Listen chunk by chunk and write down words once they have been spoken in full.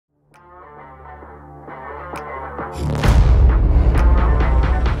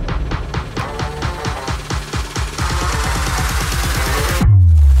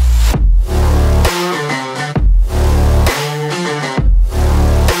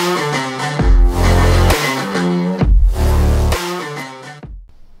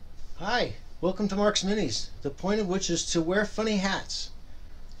Welcome to Mark's Minis, the point of which is to wear funny hats.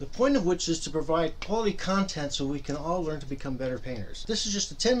 The point of which is to provide quality content so we can all learn to become better painters. This is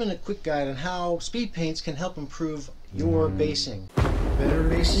just a 10-minute quick guide on how Speedpaints can help improve your basing. Better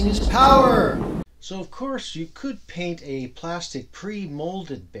basing is power! So of course you could paint a plastic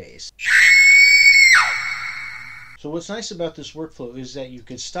pre-molded base. So what's nice about this workflow is that you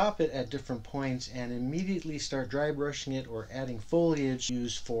could stop it at different points and immediately start dry brushing it or adding foliage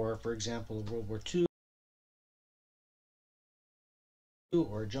used for example, a World War II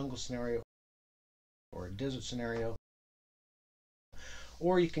or a jungle scenario or a desert scenario.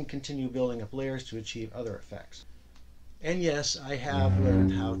 Or you can continue building up layers to achieve other effects. And yes, I have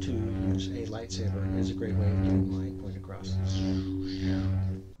learned how to use a lightsaber as a great way of getting my point across.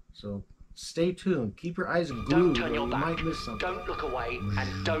 So stay tuned. Keep your eyes glued. Don't turn your you back. might miss something. Don't look away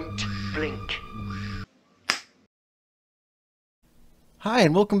and don't blink. Hi,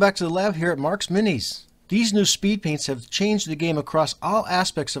 and welcome back to the lab here at Mark's Minis. These new speed paints have changed the game across all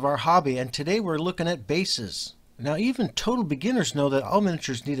aspects of our hobby, and today we're looking at bases. Now, even total beginners know that all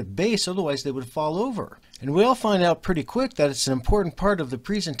miniatures need a base, otherwise they would fall over. And we all find out pretty quick that it's an important part of the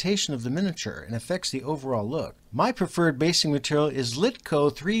presentation of the miniature and affects the overall look. My preferred basing material is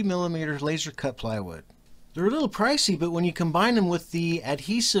Litco 3mm laser cut plywood. They're a little pricey, but when you combine them with the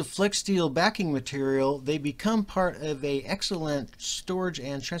adhesive flex steel backing material, they become part of an excellent storage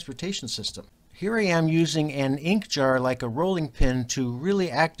and transportation system. Here I am using an ink jar like a rolling pin to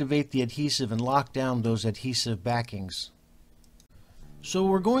really activate the adhesive and lock down those adhesive backings. So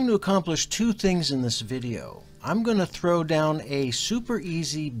we're going to accomplish two things in this video. I'm going to throw down a super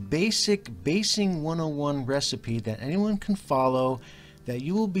easy basic basing 101 recipe that anyone can follow that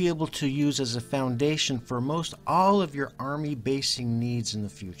you will be able to use as a foundation for most all of your army basing needs in the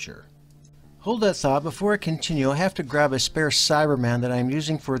future. Hold that thought. Before I continue, I have to grab a spare Cyberman that I'm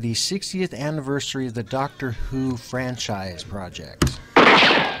using for the 60th anniversary of the Doctor Who franchise project.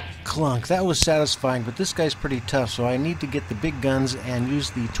 Clunk, that was satisfying, but this guy's pretty tough, so I need to get the big guns and use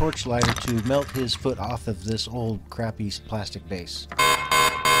the torch lighter to melt his foot off of this old crappy plastic base.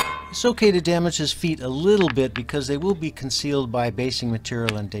 It's okay to damage his feet a little bit because they will be concealed by basing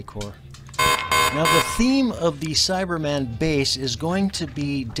material and decor. Now the theme of the Cyberman base is going to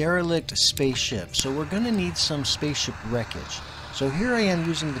be derelict spaceships, so we're going to need some spaceship wreckage. So here I am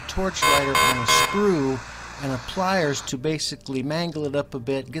using the torch lighter on a screw and a pliers to basically mangle it up a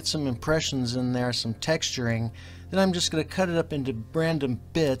bit, get some impressions in there, some texturing. Then I'm just going to cut it up into random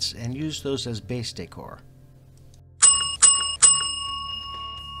bits and use those as base decor.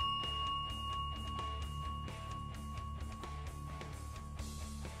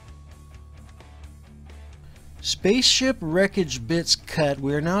 Spaceship wreckage bits cut,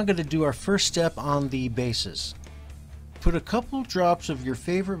 we are now going to do our first step on the bases. Put a couple drops of your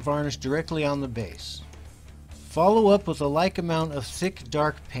favorite varnish directly on the base. Follow up with a like amount of thick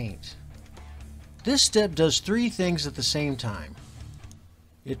dark paint. This step does three things at the same time.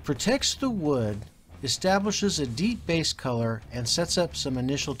 It protects the wood, establishes a deep base color, and sets up some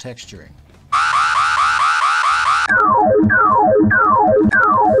initial texturing.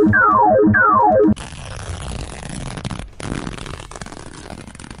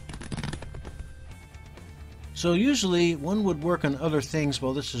 So usually one would work on other things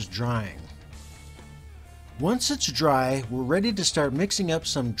while this is drying. Once it's dry, we're ready to start mixing up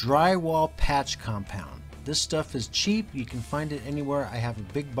some drywall patch compound. This stuff is cheap, you can find it anywhere. I have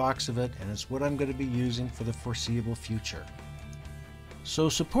a big box of it and it's what I'm going to be using for the foreseeable future. So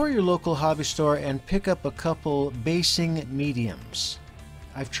support your local hobby store and pick up a couple basing mediums.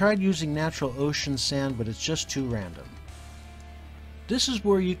 I've tried using natural ocean sand, but it's just too random. This is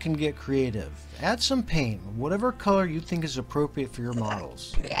where you can get creative. Add some paint, whatever color you think is appropriate for your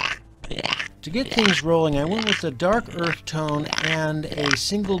models. To get things rolling, I went with a dark earth tone and a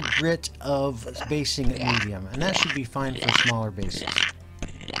single grit of basing medium, and that should be fine for smaller bases.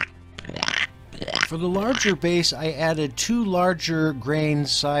 For the larger base, I added 2 larger grain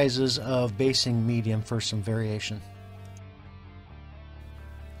sizes of basing medium for some variation.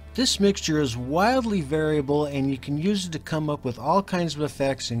 This mixture is wildly variable and you can use it to come up with all kinds of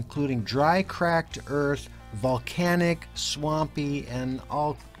effects, including dry cracked earth, volcanic, swampy, and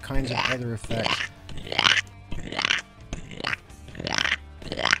all kinds of other effects.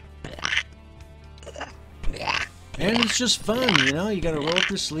 And it's just fun, you know, you gotta roll up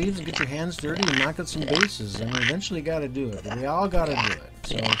your sleeves and get your hands dirty and knock out some bases. I mean, eventually you gotta do it. We all gotta do it.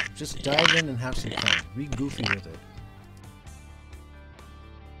 So just dive in and have some fun. Be goofy with it.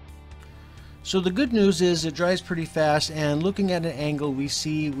 So the good news is it dries pretty fast, and looking at an angle we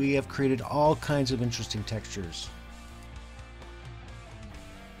see we have created all kinds of interesting textures.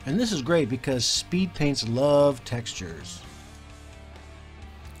 And this is great because Speedpaints love textures.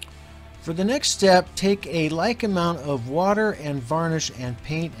 For the next step, take a like amount of water and varnish and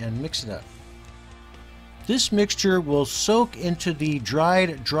paint and mix it up. This mixture will soak into the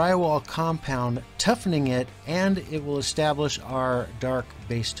dried drywall compound, toughening it, and it will establish our dark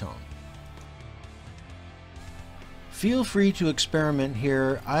base tone. Feel free to experiment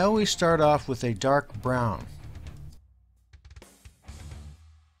here. I always start off with a dark brown.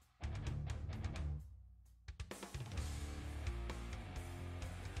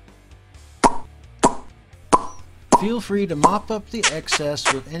 Feel free to mop up the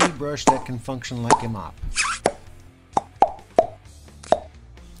excess with any brush that can function like a mop.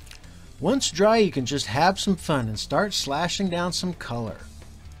 Once dry, you can just have some fun and start slashing down some color.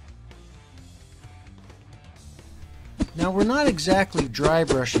 Now, we're not exactly dry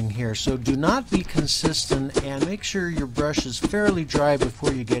brushing here, so do not be consistent and make sure your brush is fairly dry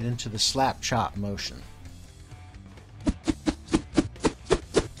before you get into the SlapChop motion.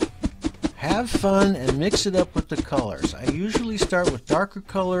 Have fun and mix it up with the colors. I usually start with darker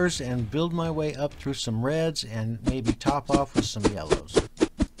colors and build my way up through some reds and maybe top off with some yellows.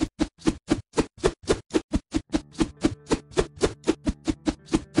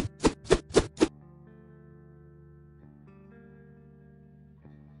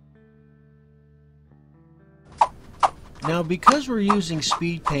 Now, because we're using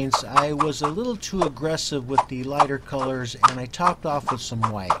speed paints, I was a little too aggressive with the lighter colors and I topped off with some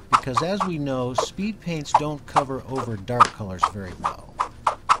white, because as we know, speed paints don't cover over dark colors very well.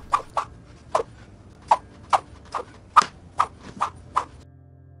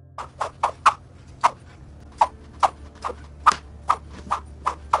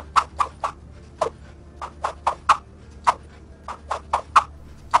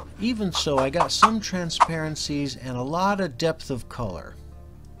 Even so, I got some transparencies and a lot of depth of color.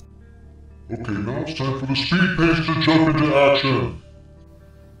 Okay, now it's time for the speed paints to jump into action.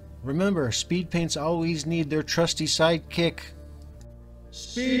 Remember, speed paints always need their trusty sidekick,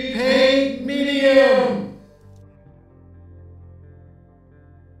 Speed Paint Medium!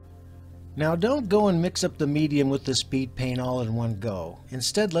 Now don't go and mix up the medium with the speed paint all in one go.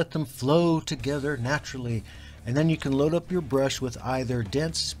 Instead, let them flow together naturally, and then you can load up your brush with either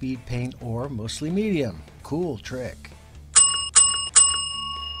dense speed paint or mostly medium. Cool trick.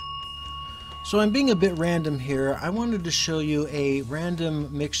 So I'm being a bit random here. I wanted to show you a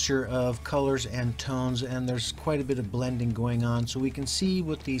random mixture of colors and tones, and there's quite a bit of blending going on so we can see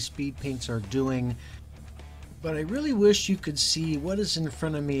what these speed paints are doing. But I really wish you could see what is in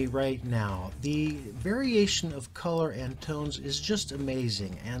front of me right now. The variation of color and tones is just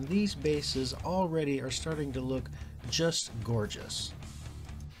amazing, and these bases already are starting to look just gorgeous.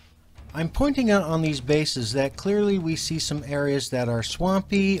 I'm pointing out on these bases that clearly we see some areas that are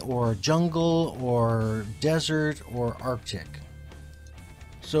swampy or jungle or desert or Arctic.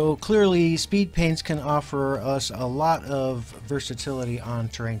 So clearly speed paints can offer us a lot of versatility on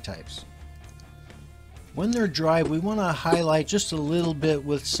terrain types. When they're dry, we want to highlight just a little bit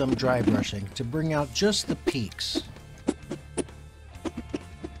with some dry brushing to bring out just the peaks.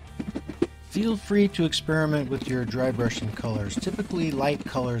 Feel free to experiment with your dry brushing colors. Typically, light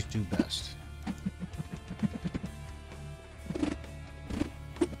colors do best.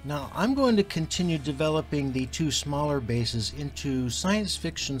 Now, I'm going to continue developing the two smaller bases into science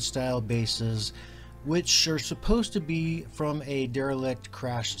fiction style bases, which are supposed to be from a derelict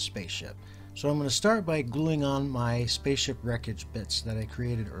crashed spaceship. So I'm going to start by gluing on my spaceship wreckage bits that I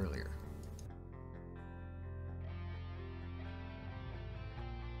created earlier.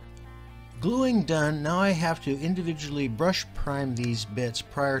 Gluing done, now I have to individually brush prime these bits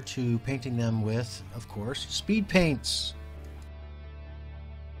prior to painting them with, of course, speed paints.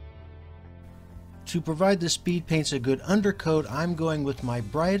 To provide the speed paints a good undercoat, I'm going with my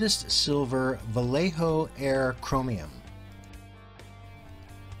brightest silver Vallejo Air Chromium.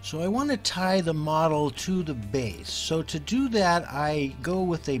 So I want to tie the model to the base. So to do that, I go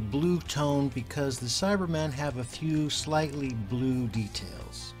with a blue tone because the Cybermen have a few slightly blue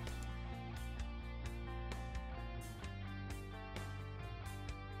details.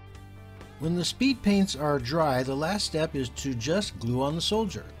 When the speed paints are dry, the last step is to just glue on the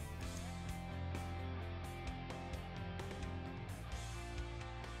soldier.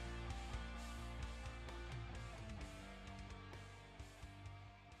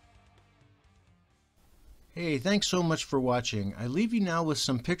 Hey, thanks so much for watching. I leave you now with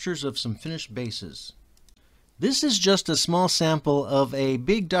some pictures of some finished bases. This is just a small sample of a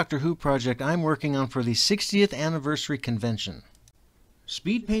big Doctor Who project I'm working on for the 60th anniversary convention.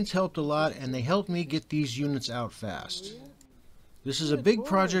 Speed paints helped a lot, and they helped me get these units out fast. This is a big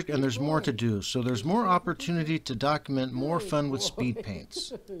project and there's more to do, so there's more opportunity to document more fun with speed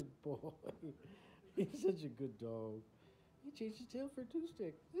paints. Good boy. He's such a good dog. He changed his tail for a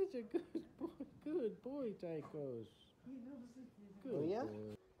two-stick. Such a good boy. Good boy, Tychos. Good Oh, yeah?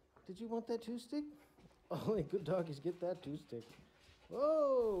 boy. Did you want that two-stick? Only good doggies get that two-stick.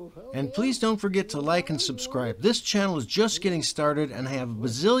 Whoa! And please don't forget to like and subscribe. This channel is just getting started and I have a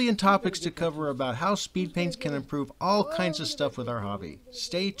bazillion topics to cover about how speed paints can improve all kinds of stuff with our hobby.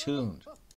 Stay tuned.